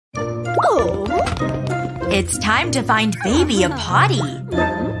It's time to find baby a potty.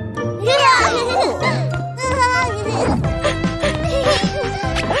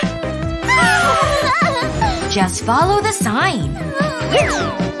 Just follow the sign.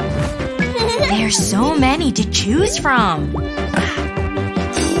 There's so many to choose from.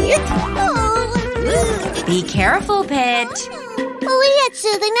 Be careful, Pit. We are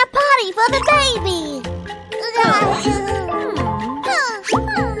choosing a potty for the baby.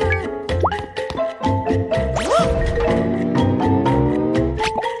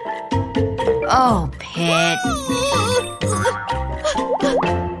 Oh, Pit.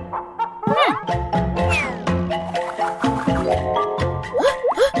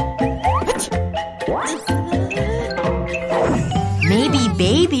 Maybe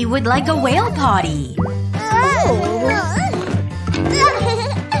baby would like a whale potty.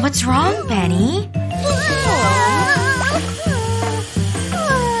 What's wrong, Penny?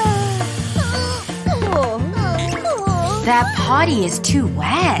 That potty is too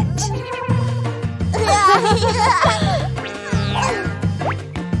wet.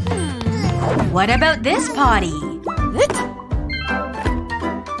 What about this potty?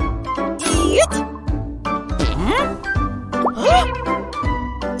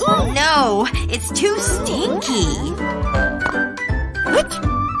 No, it's too stinky.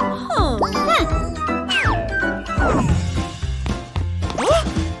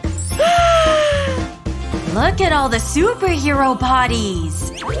 Look at all the superhero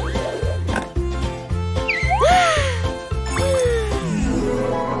potties.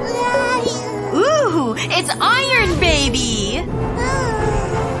 Ooh, it's Iron Baby!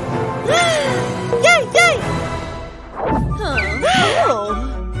 Yay, yay!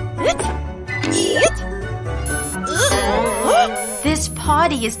 This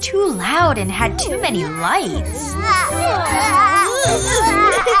potty is too loud and had too many lights.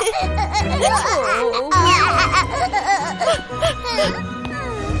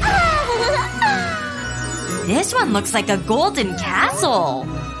 This one looks like a golden castle.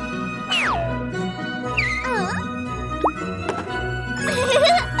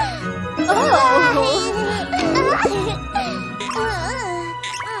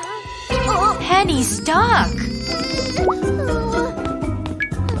 Penny's stuck.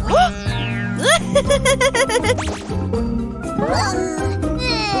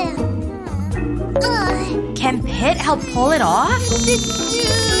 Can Pit help pull it off?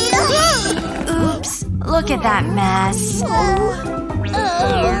 Oops. Look at that mess.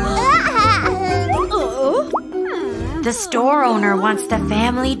 The store owner wants the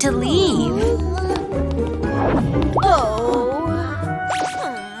family to leave.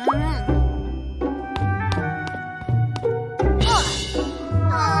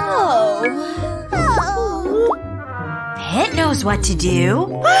 Pit knows what to do.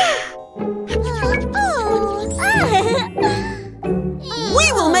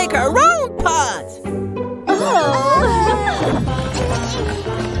 We will make our own pot!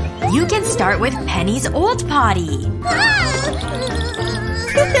 You can start with Penny's old potty.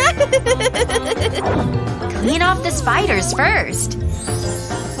 Clean off the spiders first.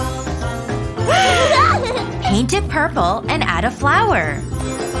 Paint it purple and add a flower.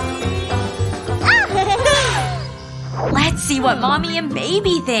 Let's see what Mommy and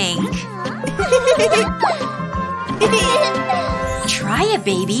Baby think. Try it,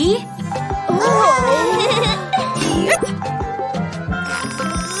 Baby.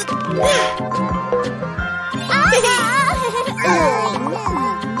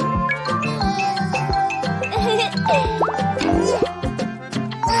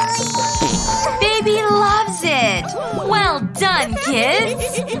 Baby loves it! Well done,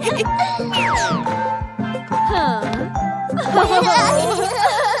 kids!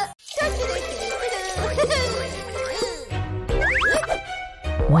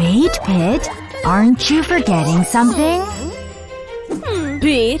 Wait, Pit. Aren't you forgetting something?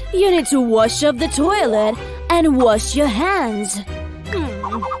 Pete, you need to wash up the toilet and wash your hands.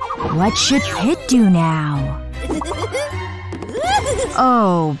 What should Pit do now?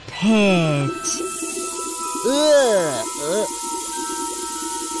 Oh, Pit.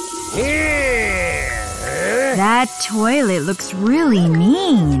 That toilet looks really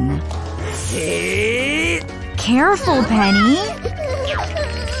mean. Careful, Penny.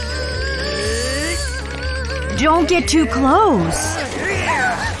 Don't get too close.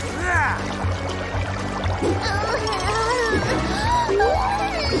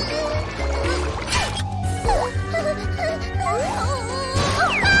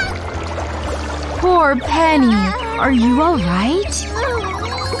 Poor Penny. Are you alright?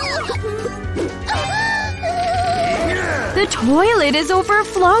 The toilet is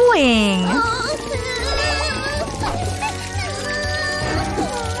overflowing.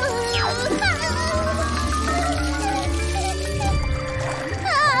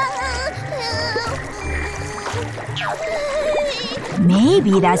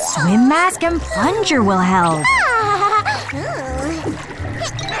 Maybe that swim mask and plunger will help.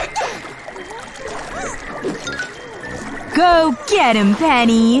 Go get him,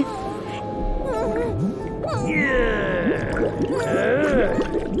 Penny!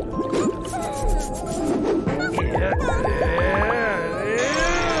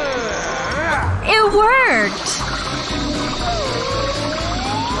 It worked!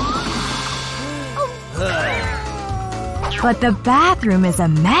 But the bathroom is a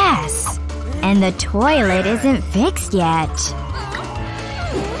mess. And the toilet isn't fixed yet.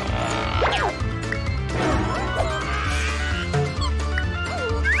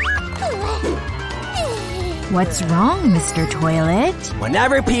 What's wrong, Mr. Toilet?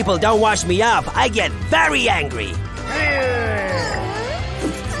 Whenever people don't wash me up, I get very angry.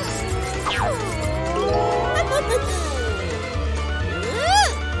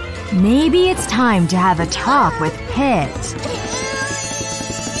 Maybe it's time to have a talk with Pit.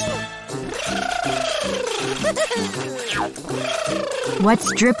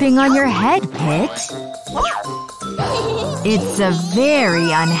 What's dripping on your head, Pit? It's a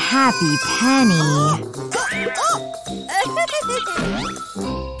very unhappy Penny.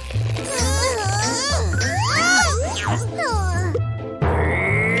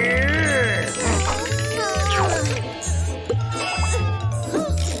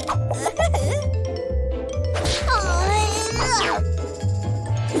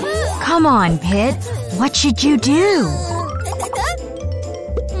 Come on, Pit. What should you do?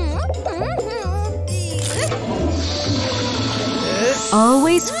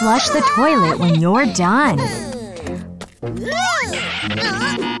 Always flush the toilet when you're done.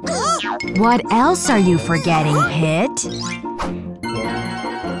 What else are you forgetting, Pit?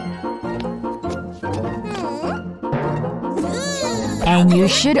 And you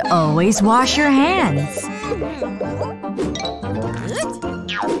should always wash your hands.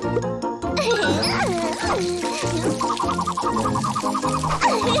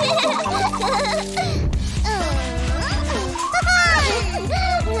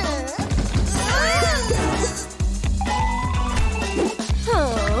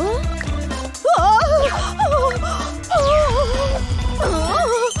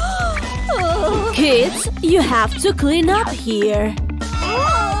 Kids, you have to clean up here.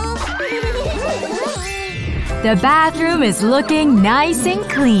 The bathroom is looking nice and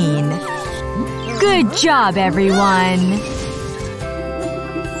clean. Good job, everyone!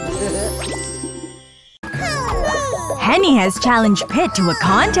 Penny has challenged Pit to a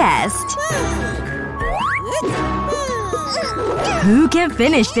contest. Who can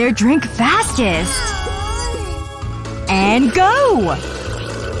finish their drink fastest? And go!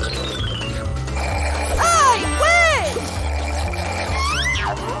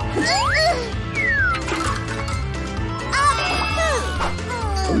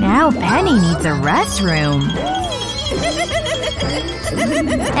 Now Penny needs a restroom.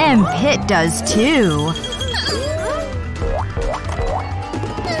 And Pit does too.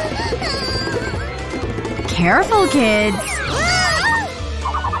 Careful, kids!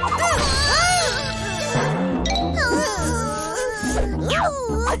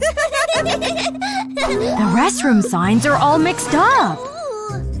 The restroom signs are all mixed up.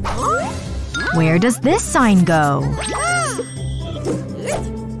 Where does this sign go?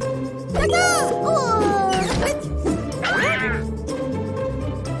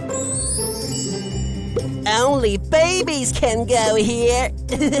 Only babies can go here.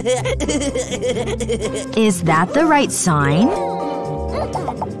 Is that the right sign?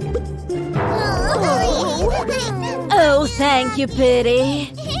 Oh, thank you,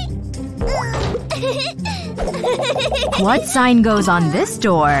 Pitty. What sign goes on this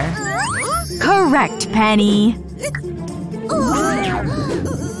door? Correct, Penny.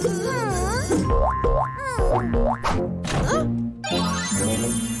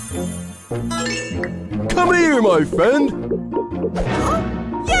 Come here, my friend.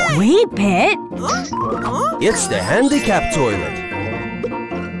 Wait, Pit. It's the handicap toilet.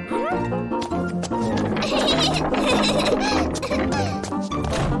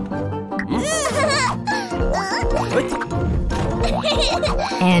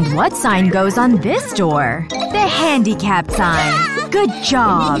 And what sign goes on this door? The handicap sign. Good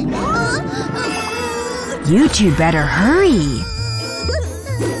job. You two better hurry.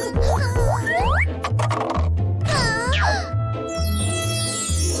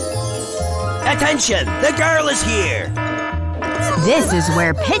 Attention! The girl is here! This is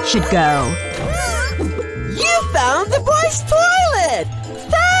where Pit should go. You found the boys' toilet!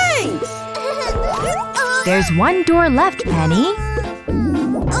 Thanks! There's one door left, Penny.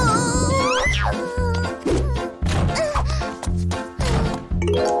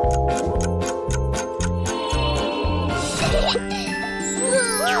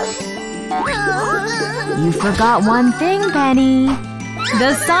 You forgot one thing, Penny.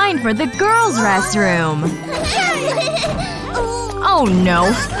 The sign for the girls' restroom. Oh no,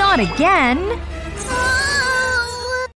 not again.